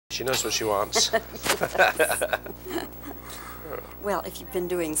She knows what she wants. Well, if you've been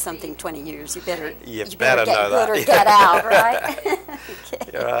doing something 20 years, you better better get know good that. or get out, right?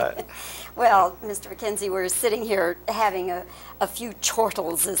 Okay. You're right. Well, Mr. Mackenzie, we're sitting here having a few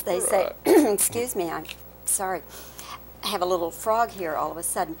chortles, as they say. Excuse me, I'm sorry. I have a little frog here all of a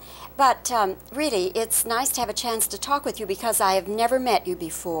sudden. But really, it's nice to have a chance to talk with you because I have never met you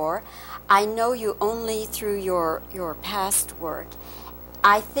before. I know you only through your past work.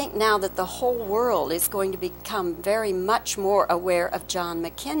 I think now that the whole world is going to become very much more aware of John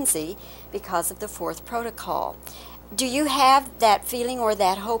Mackenzie because of the Fourth Protocol. Do you have that feeling or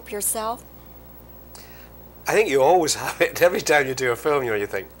that hope yourself? I think you always have it. Every time you do a film, you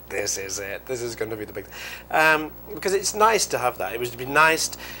think, this is it. This is going to be the big thing. Because it's nice to have that. It would be nice,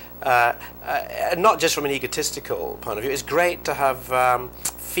 not just from an egotistical point of view. It's great to have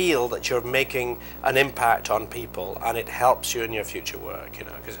feel that you're making an impact on people, and it helps you in your future work.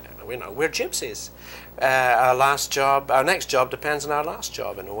 Because we're gypsies. Our next job depends on our last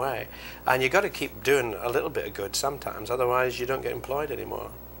job in a way, and you've got to keep doing a little bit of good sometimes. Otherwise, you don't get employed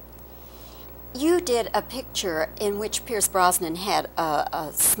anymore. You did a picture in which Pierce Brosnan had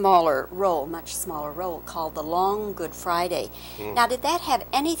a smaller role, much smaller role, called The Long Good Friday. Now, did that have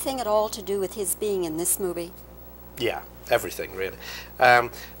anything at all to do with his being in this movie? Yeah, everything, really.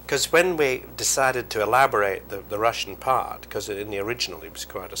 Because when we decided to elaborate the Russian part, because in the original he was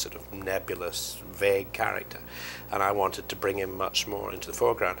quite a sort of nebulous, vague character, and I wanted to bring him much more into the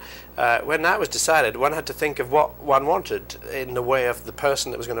foreground. When that was decided, one had to think of what one wanted in the way of the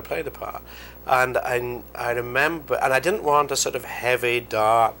person that was going to play the part. And I remember, and I didn't want a sort of heavy,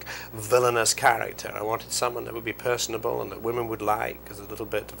 dark, villainous character. I wanted someone that would be personable and that women would like, because a little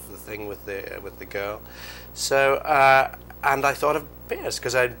bit of the thing with the girl. So, and I thought of Pierce,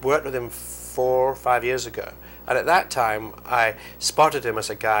 because I'd worked with him 4 or 5 years ago. And at that time, I spotted him as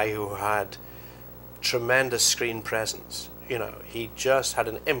a guy who had tremendous screen presence. He just had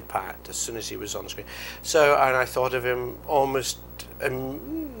an impact as soon as he was on screen. So, and I thought of him almost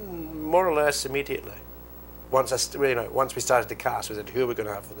more or less immediately. Once we started to cast, we said, who are we going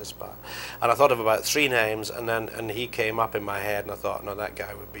to have for this part? And I thought of about 3 names, and he came up in my head, and I thought, no, that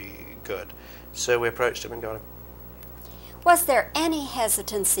guy would be good. So we approached him and got him. Was there any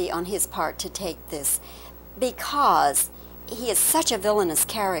hesitancy on his part to take this? Because he is such a villainous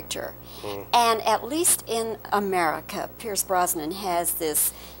character. And at least in America, Pierce Brosnan has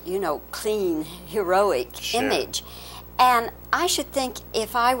this, clean, heroic image. And I should think,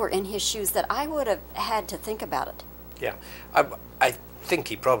 if I were in his shoes, that I would have had to think about it. Yeah, I think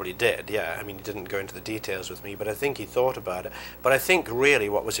he probably did, yeah. I mean, he didn't go into the details with me, but I think he thought about it. But I think really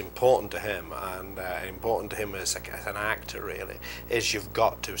what was important to him, and important to him as an actor really, is you've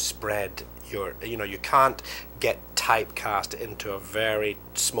got to spread your, you can't get typecast into a very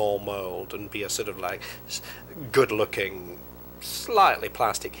small mold and be a sort of like good-looking, slightly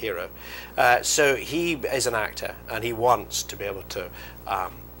plastic hero. So he is an actor, and he wants to be able to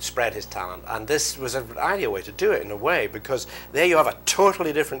spread his talent, and this was an ideal way to do it in a way, because there you have a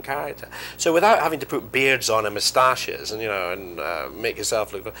totally different character. So without having to put beards on and moustaches and make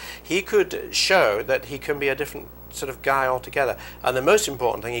yourself look, he could show that he can be a different sort of guy altogether. And the most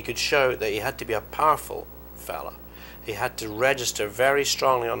important thing, he could show that he had to be a powerful fella. He had to register very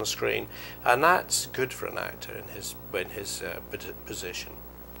strongly on the screen, and that's good for an actor in his position.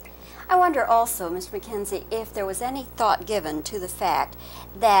 I wonder also, Mr. Mackenzie, if there was any thought given to the fact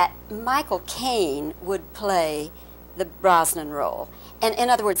that Michael Caine would play the Brosnan role, and in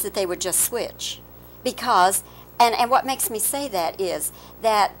other words, that they would just switch. Because, and what makes me say that is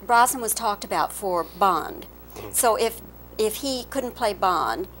that Brosnan was talked about for Bond. So if he couldn't play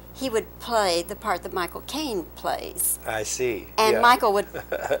Bond, he would play the part that Michael Caine plays. I see. And Michael would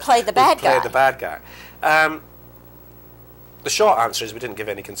play the bad guy. Play the bad guy. The short answer is we didn't give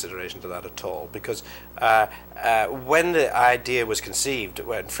any consideration to that at all, because when the idea was conceived,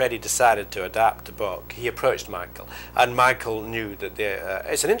 when Freddie decided to adapt the book, he approached Michael, and Michael knew that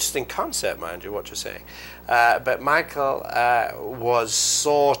it's an interesting concept, mind you, what you're saying, but Michael was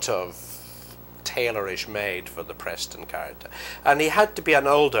sort of tailorish made for the Preston character, and he had to be an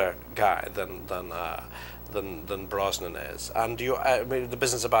older guy than Brosnan is. And the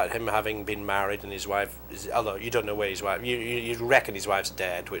business about him having been married and his wife, although you don't know where his wife, you reckon his wife's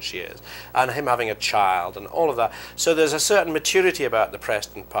dead, which she is, and him having a child and all of that. So there's a certain maturity about the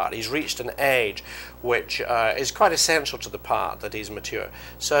Preston part. He's reached an age which is quite essential to the part, that he's mature.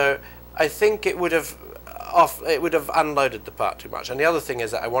 So I think it would have unloaded the part too much. And the other thing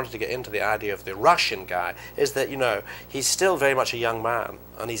is that I wanted to get into the idea of the Russian guy, is that, he's still very much a young man,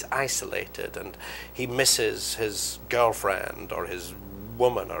 and he's isolated, and he misses his girlfriend or his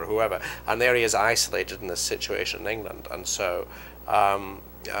woman or whoever, and there he is isolated in this situation in England, and so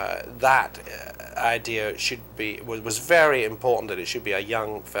that idea was very important, that it should be a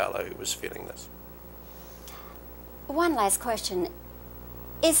young fellow who was feeling this. One last question.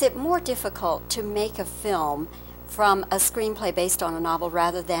 Is it more difficult to make a film from a screenplay based on a novel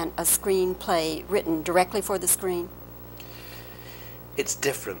rather than a screenplay written directly for the screen? It's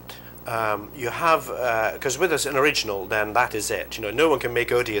different. You have, because with an original, then that is it. You know, no one can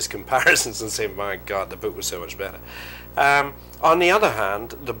make odious comparisons and say, my God, the book was so much better. On the other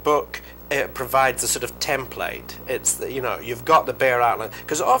hand, the book provides a sort of template. It's, you know, you've got the bare outline.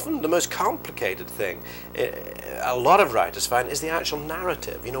 Because often the most complicated thing, a lot of writers find, is the actual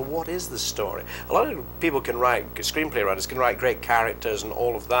narrative. You know, what is the story? A lot of people can write, screenplay writers can write great characters and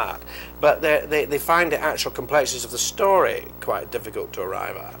all of that, but they find the actual complexities of the story quite difficult to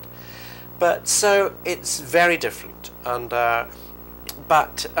arrive at. But so it's very different, and the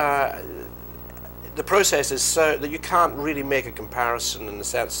process is so that you can't really make a comparison in the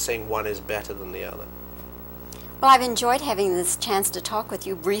sense of saying one is better than the other. Well, I've enjoyed having this chance to talk with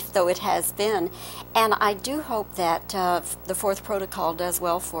you, brief though it has been, and I do hope that the Fourth Protocol does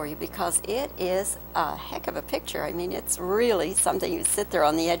well for you, because it is a heck of a picture. I mean, it's really something you sit there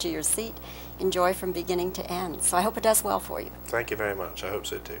on the edge of your seat, enjoy from beginning to end. So I hope it does well for you. Thank you very much. I hope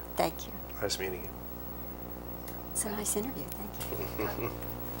so too. Thank you. Nice meeting you. It's a nice interview. Thank you.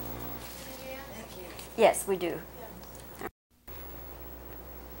 Thank you. Yes, we do.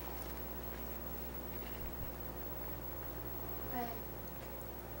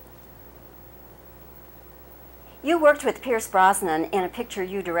 You worked with Pierce Brosnan in a picture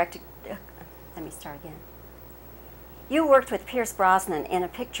you directed. Let me start again. You worked with Pierce Brosnan in a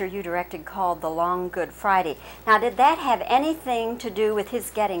picture you directed called The Long Good Friday. Now, did that have anything to do with his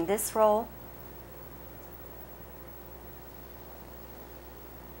getting this role?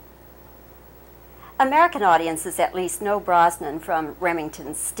 American audiences at least know Brosnan from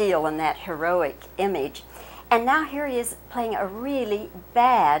Remington's Steel and that heroic image. And now here he is playing a really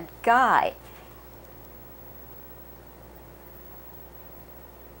bad guy.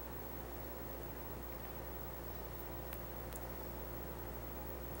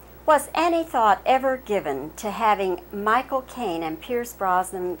 Was any thought ever given to having Michael Caine and Pierce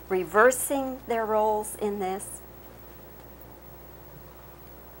Brosnan reversing their roles in this?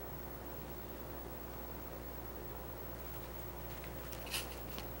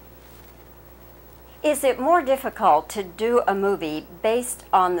 Is it more difficult to do a movie based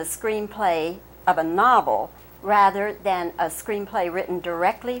on the screenplay of a novel rather than a screenplay written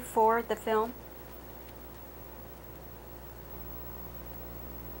directly for the film?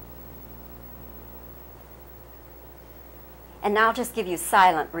 And now I'll just give you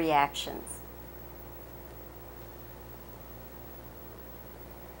silent reactions.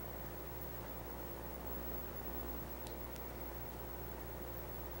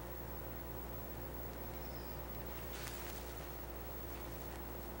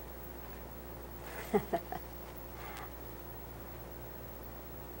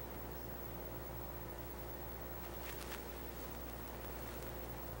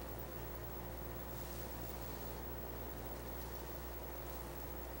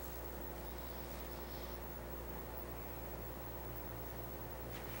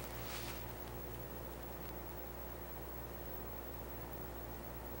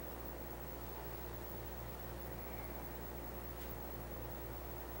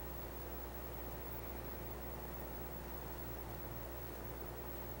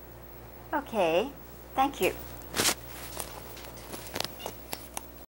 Okay, thank you.